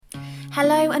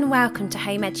Hello and welcome to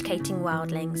Home Educating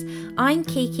Wildlings. I'm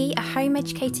Kiki, a home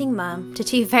educating mum to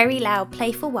two very loud,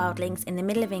 playful wildlings in the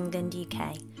middle of England,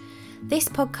 UK. This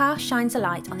podcast shines a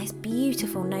light on this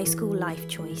beautiful no-school life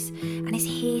choice and is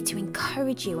here to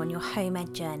encourage you on your home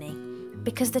ed journey.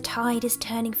 Because the tide is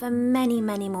turning for many,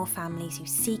 many more families who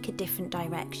seek a different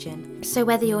direction. So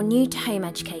whether you're new to home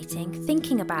educating,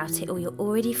 thinking about it, or you're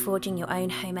already forging your own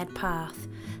home ed path,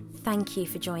 thank you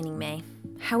for joining me.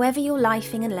 However you're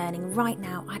lifing and learning right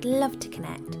now, I'd love to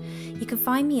connect. You can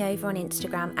find me over on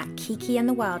Instagram at Kiki and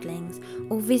the Wildlings,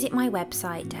 or visit my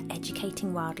website at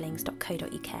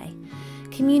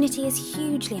educatingwildlings.co.uk. Community is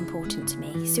hugely important to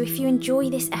me, so if you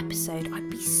enjoy this episode, I'd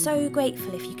be so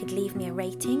grateful if you could leave me a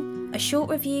rating, a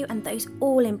short review, and those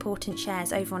all-important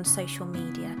shares over on social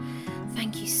media.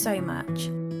 Thank you so much.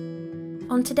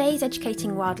 On today's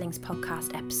Educating Wildlings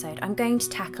podcast episode, I'm going to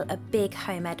tackle a big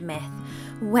home ed myth.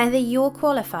 Whether you're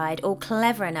qualified or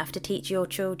clever enough to teach your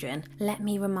children, let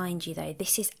me remind you though,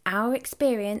 this is our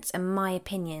experience and my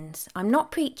opinions. I'm not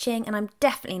preaching, and I'm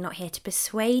definitely not here to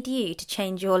persuade you to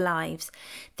change your lives.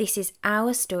 This is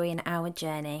our story and our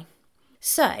journey.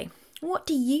 So, what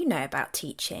do you know about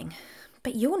teaching?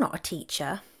 But you're not a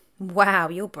teacher. Wow,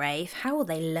 you're brave. How will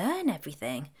they learn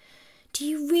everything? Do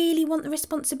you really want the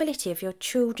responsibility of your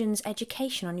children's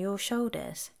education on your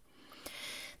shoulders?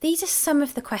 These are some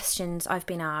of the questions I've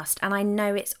been asked, and I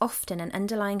know it's often an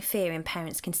underlying fear in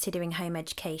parents considering home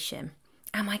education.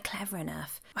 Am I clever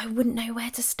enough? I wouldn't know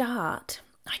where to start.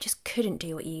 I just couldn't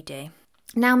do what you do.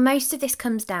 Now, most of this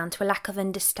comes down to a lack of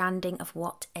understanding of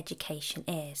what education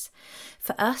is.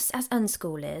 For us as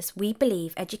unschoolers, we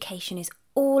believe education is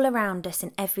all around us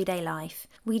in everyday life.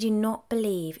 We do not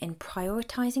believe in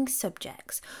prioritising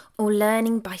subjects or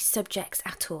learning by subjects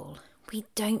at all. We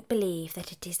don't believe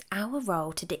that it is our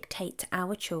role to dictate to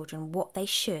our children what they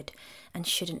should and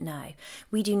shouldn't know.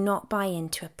 We do not buy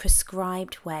into a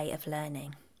prescribed way of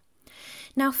learning.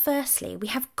 Now, firstly, we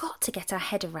have got to get our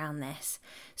head around this.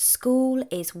 School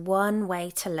is one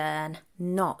way to learn,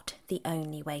 not the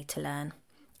only way to learn.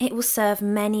 It will serve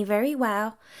many very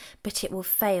well, but it will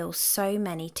fail so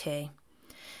many too.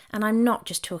 And I'm not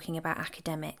just talking about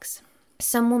academics.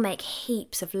 Some will make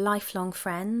heaps of lifelong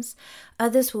friends.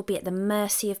 Others will be at the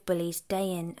mercy of bullies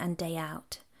day in and day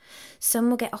out.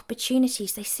 Some will get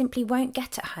opportunities they simply won't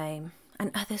get at home, and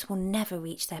others will never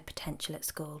reach their potential at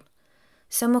school.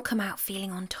 Some will come out feeling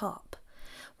on top,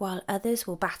 while others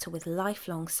will battle with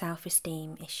lifelong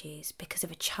self-esteem issues because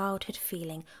of a childhood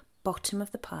feeling bottom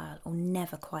of the pile or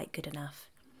never quite good enough.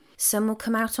 Some will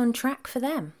come out on track for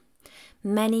them.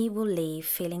 Many will leave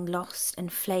feeling lost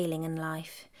and flailing in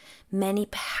life, many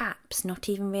perhaps not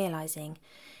even realising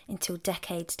until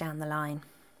decades down the line.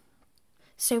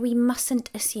 So we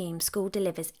mustn't assume school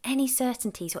delivers any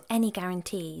certainties or any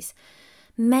guarantees.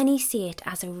 Many see it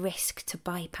as a risk to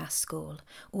bypass school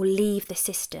or leave the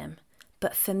system,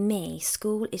 but for me,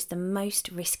 school is the most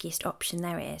riskiest option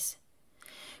there is.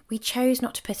 We chose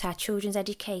not to put our children's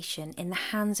education in the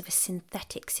hands of a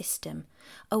synthetic system,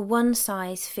 a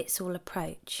one-size-fits-all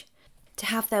approach, to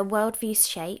have their worldviews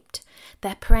shaped,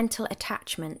 their parental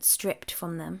attachment stripped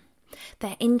from them,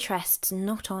 their interests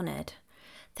not honoured,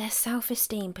 their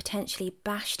self-esteem potentially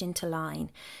bashed into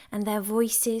line, and their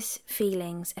voices,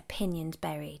 feelings, opinions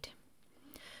buried.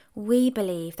 We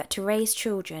believe that to raise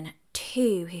children,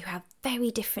 too, who have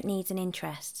very different needs and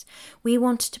interests, we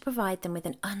want to provide them with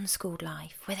an unschooled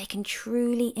life where they can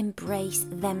truly embrace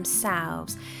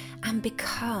themselves and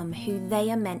become who they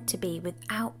are meant to be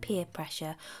without peer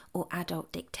pressure or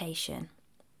adult dictation.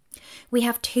 We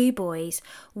have two boys.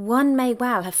 One may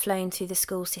well have flown through the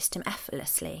school system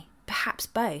effortlessly, perhaps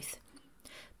both,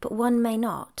 but one may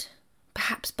not,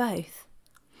 perhaps both.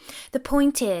 The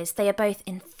point is, they are both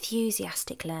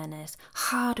enthusiastic learners,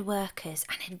 hard workers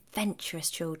and adventurous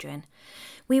children.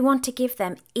 We want to give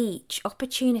them each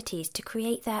opportunities to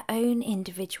create their own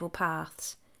individual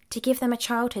paths, to give them a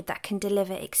childhood that can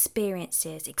deliver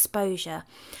experiences, exposure,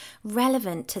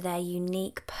 relevant to their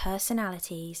unique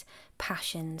personalities,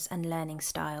 passions and learning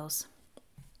styles.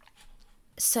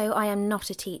 So I am not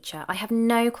a teacher. I have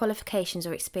no qualifications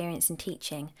or experience in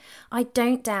teaching. I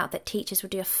don't doubt that teachers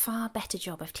would do a far better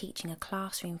job of teaching a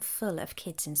classroom full of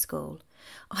kids in school.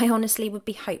 I honestly would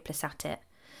be hopeless at it.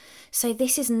 So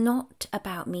this is not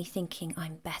about me thinking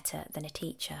I'm better than a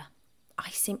teacher. I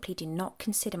simply do not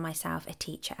consider myself a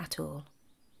teacher at all.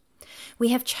 We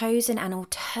have chosen an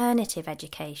alternative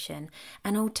education,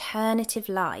 an alternative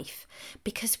life,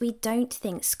 because we don't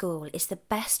think school is the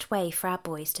best way for our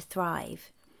boys to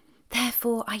thrive.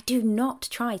 Therefore, I do not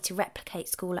try to replicate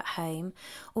school at home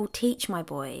or teach my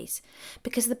boys,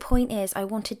 because the point is I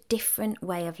want a different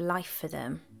way of life for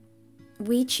them.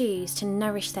 We choose to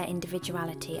nourish their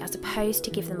individuality as opposed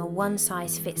to give them a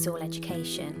one-size-fits-all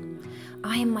education.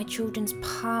 I am my children's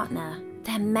partner,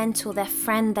 their mentor, their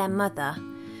friend, their mother.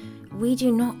 We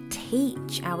do not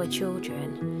teach our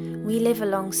children. We live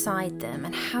alongside them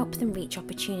and help them reach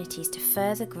opportunities to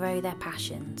further grow their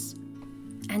passions.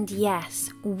 And yes,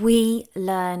 we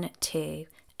learn too,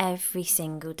 every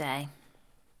single day.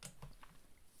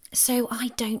 So I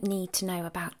don't need to know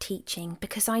about teaching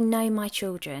because I know my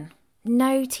children.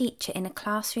 No teacher in a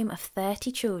classroom of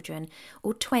 30 children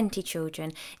or 20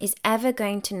 children is ever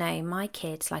going to know my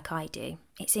kids like I do.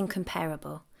 It's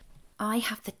incomparable. I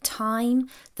have the time,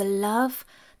 the love,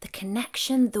 the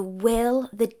connection, the will,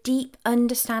 the deep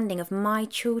understanding of my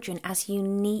children as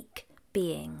unique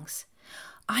beings.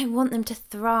 I want them to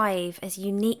thrive as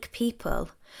unique people.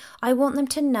 I want them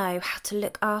to know how to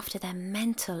look after their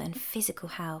mental and physical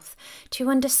health, to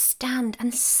understand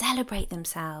and celebrate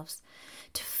themselves,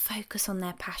 to focus on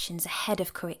their passions ahead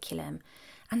of curriculum,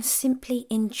 and simply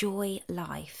enjoy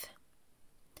life.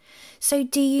 So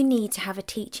do you need to have a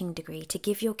teaching degree to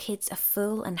give your kids a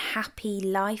full and happy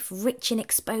life, rich in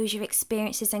exposure,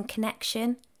 experiences and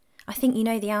connection? I think you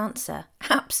know the answer.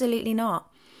 Absolutely not.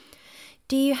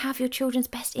 Do you have your children's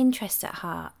best interests at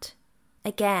heart?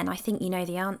 Again, I think you know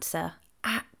the answer.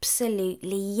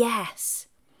 Absolutely yes.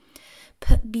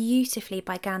 Put beautifully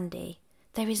by Ghandi,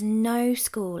 there is no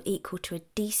school equal to a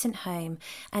decent home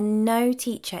and no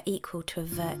teacher equal to a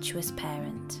virtuous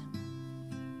parent.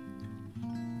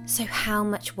 So how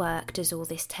much work does all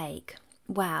this take?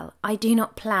 Well, I do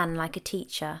not plan like a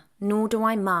teacher, nor do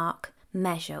I mark,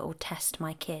 measure or test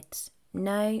my kids.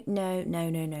 No.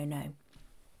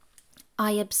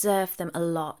 I observe them a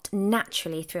lot,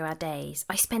 naturally through our days.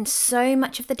 I spend so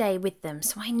much of the day with them,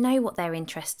 so I know what their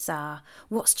interests are,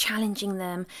 what's challenging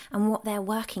them, and what they're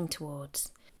working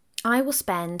towards. I will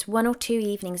spend 1 or 2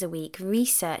 evenings a week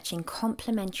researching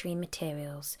complementary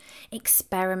materials,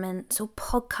 experiments or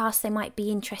podcasts they might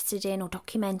be interested in, or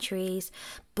documentaries,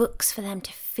 books for them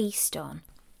to feast on.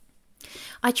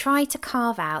 I try to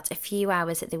carve out a few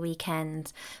hours at the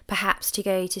weekend, perhaps to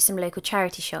go to some local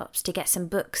charity shops to get some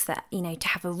books that, to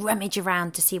have a rummage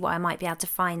around to see what I might be able to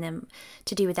find them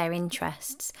to do with their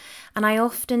interests. And I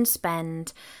often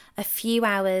spend a few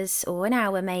hours or an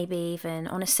hour maybe even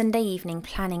on a Sunday evening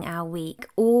planning our week,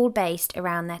 all based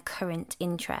around their current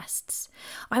interests.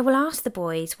 I will ask the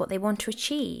boys what they want to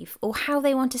achieve or how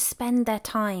they want to spend their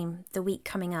time the week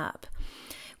coming up.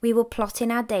 We will plot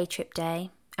in our day trip day,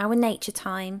 our nature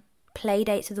time, play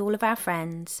dates with all of our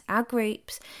friends, our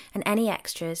groups, and any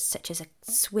extras such as a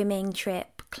swimming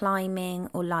trip, climbing,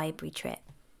 or library trip.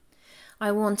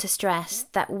 I want to stress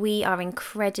that we are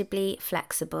incredibly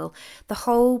flexible. The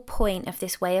whole point of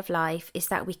this way of life is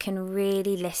that we can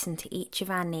really listen to each of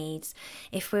our needs.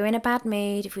 If we're in a bad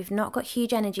mood, if we've not got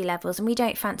huge energy levels and we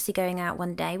don't fancy going out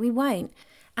one day, we won't.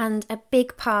 And a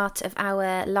big part of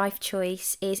our life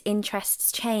choice is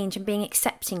interests change and being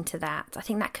accepting to that. I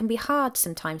think that can be hard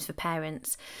sometimes for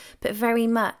parents, but very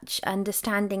much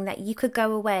understanding that you could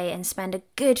go away and spend a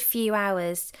good few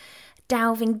hours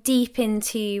delving deep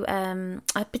into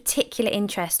a particular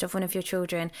interest of one of your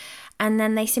children, and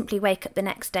then they simply wake up the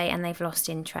next day and they've lost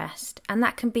interest. And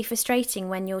that can be frustrating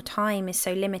when your time is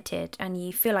so limited and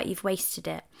you feel like you've wasted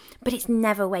it. But it's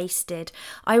never wasted.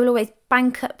 I will always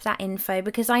bank up that info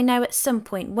because I know at some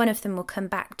point one of them will come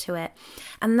back to it.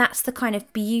 And that's the kind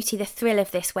of beauty, the thrill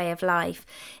of this way of life,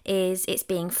 is it's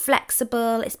being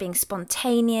flexible, it's being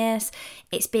spontaneous,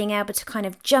 it's being able to kind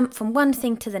of jump from one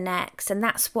thing to the next. And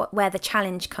that's where the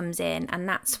challenge comes in, and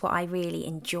that's what I really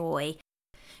enjoy.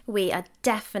 We are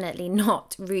definitely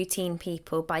not routine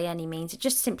people by any means. It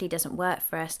just simply doesn't work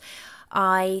for us.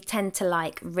 I tend to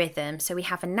like rhythm, so we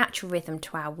have a natural rhythm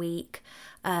to our week,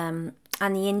 and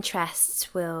the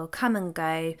interests will come and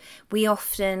go. We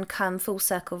often come full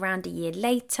circle round a year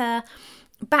later,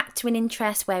 back to an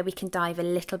interest where we can dive a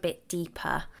little bit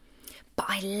deeper. But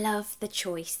I love the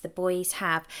choice the boys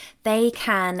have. They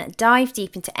can dive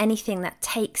deep into anything that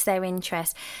takes their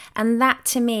interest. And that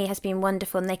to me has been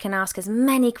wonderful. And they can ask as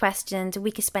many questions.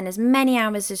 We can spend as many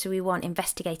hours as we want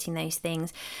investigating those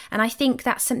things. And I think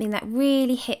that's something that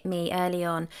really hit me early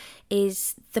on,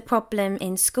 is the problem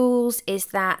in schools is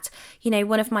that,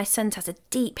 one of my sons has a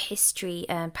deep history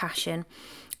passion.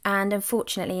 And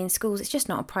unfortunately in schools it's just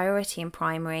not a priority in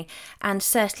primary, and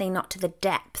certainly not to the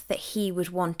depth that he would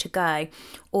want to go.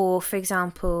 Or for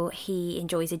example, he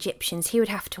enjoys Egyptians. He would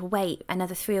have to wait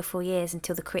another 3 or 4 years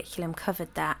until the curriculum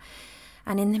covered that.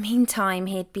 And in the meantime,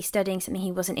 he'd be studying something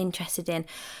he wasn't interested in.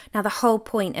 Now, the whole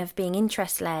point of being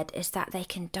interest-led is that they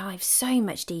can dive so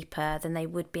much deeper than they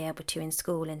would be able to in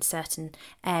school in certain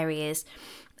areas.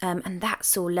 And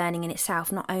that's all learning in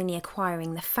itself, not only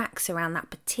acquiring the facts around that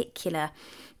particular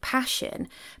passion,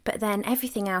 but then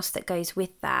everything else that goes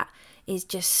with that is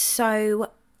just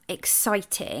so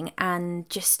exciting and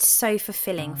just so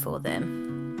fulfilling for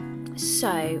them.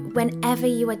 So, whenever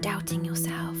you are doubting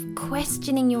yourself,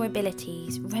 questioning your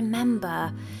abilities,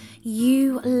 remember,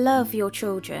 you love your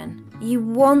children. You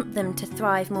want them to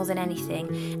thrive more than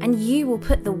anything, and you will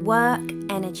put the work,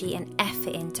 energy and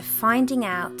effort into finding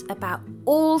out about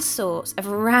all sorts of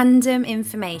random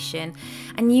information,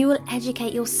 and you will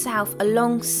educate yourself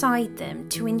alongside them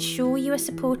to ensure you are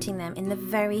supporting them in the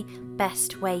very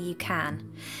best way you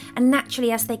can. And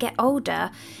naturally, as they get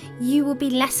older, you will be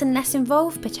less and less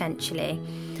involved potentially.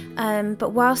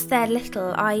 But whilst they're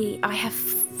little, I have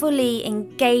fully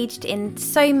engaged in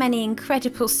so many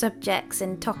incredible subjects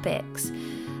and topics.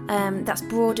 That's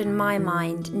broadened my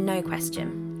mind, no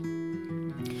question.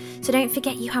 So don't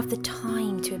forget you have the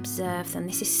time to observe them.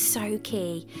 This is so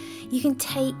key. You can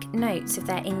take notes of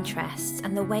their interests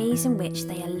and the ways in which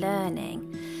they are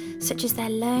learning, such as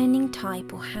their learning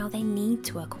type or how they need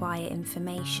to acquire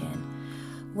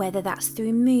information, whether that's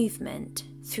through movement,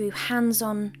 through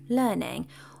hands-on learning,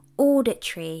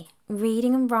 auditory,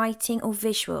 reading and writing or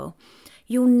visual.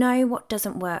 You'll know what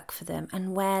doesn't work for them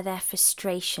and where their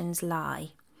frustrations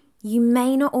lie. You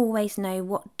may not always know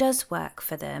what does work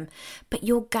for them, but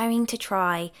you're going to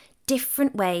try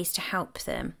different ways to help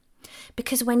them.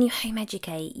 Because when you home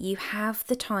educate, you have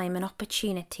the time and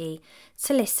opportunity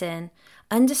to listen,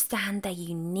 understand their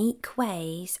unique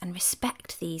ways and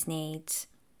respect these needs.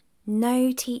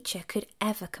 No teacher could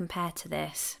ever compare to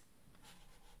this.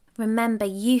 Remember,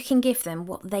 you can give them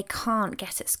what they can't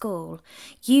get at school.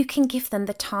 You can give them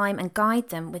the time and guide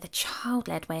them with a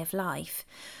child-led way of life,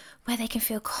 where they can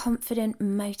feel confident,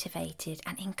 motivated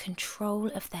and in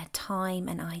control of their time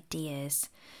and ideas.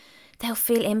 They'll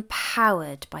feel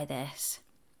empowered by this.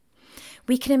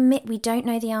 We can admit we don't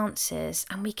know the answers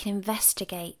and we can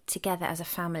investigate together as a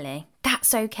family.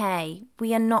 That's okay.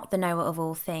 We are not the knower of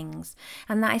all things.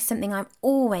 And that is something I'm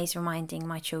always reminding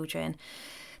my children,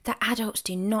 that adults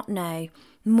do not know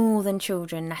more than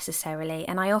children necessarily.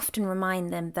 And I often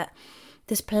remind them that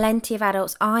there's plenty of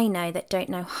adults I know that don't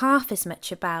know half as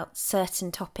much about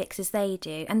certain topics as they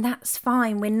do. And that's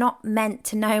fine. We're not meant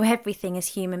to know everything as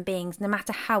human beings, no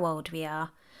matter how old we are.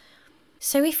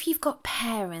 So if you've got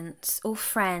parents or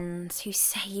friends who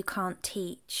say you can't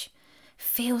teach,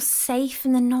 feel safe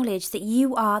in the knowledge that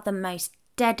you are the most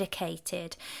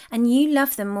dedicated and you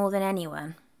love them more than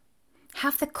anyone.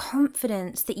 Have the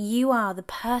confidence that you are the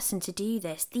person to do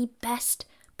this, the best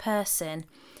person.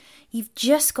 You've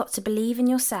just got to believe in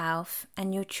yourself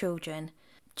and your children.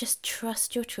 Just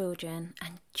trust your children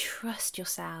and trust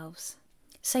yourselves.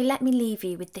 So let me leave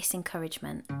you with this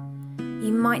encouragement.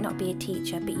 You might not be a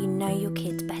teacher, but you know your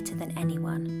kids better than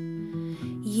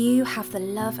anyone. You have the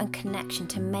love and connection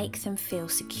to make them feel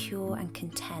secure and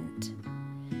content.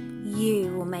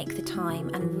 You will make the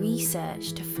time and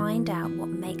research to find out what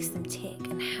makes them tick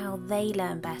and how they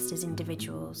learn best as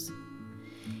individuals.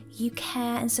 You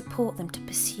care and support them to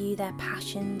pursue their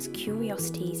passions,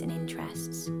 curiosities and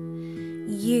interests.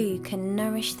 You can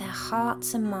nourish their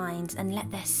hearts and minds and let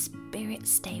their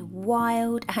spirits stay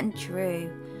wild and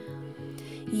true.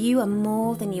 You are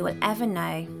more than you will ever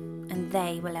know and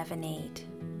they will ever need.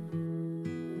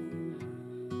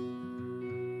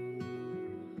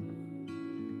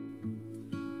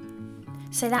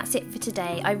 So that's it for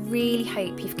today. I really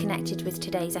hope you've connected with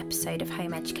today's episode of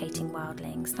Home Educating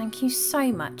Wildlings. Thank you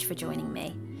so much for joining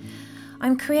me.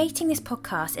 I'm creating this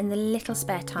podcast in the little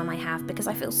spare time I have because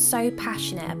I feel so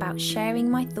passionate about sharing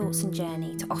my thoughts and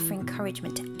journey to offer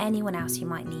encouragement to anyone else who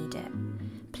might need it.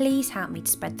 Please help me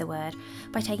to spread the word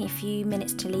by taking a few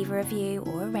minutes to leave a review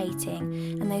or a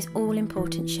rating and those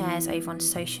all-important shares over on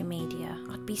social media.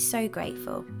 I'd be so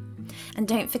grateful. And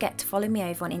don't forget to follow me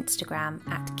over on Instagram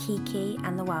at Kiki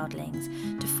and the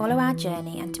Wildlings to follow our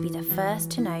journey and to be the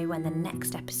first to know when the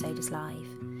next episode is live.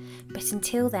 But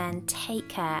until then, take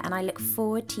care and I look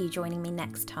forward to you joining me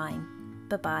next time.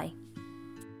 Bye-bye.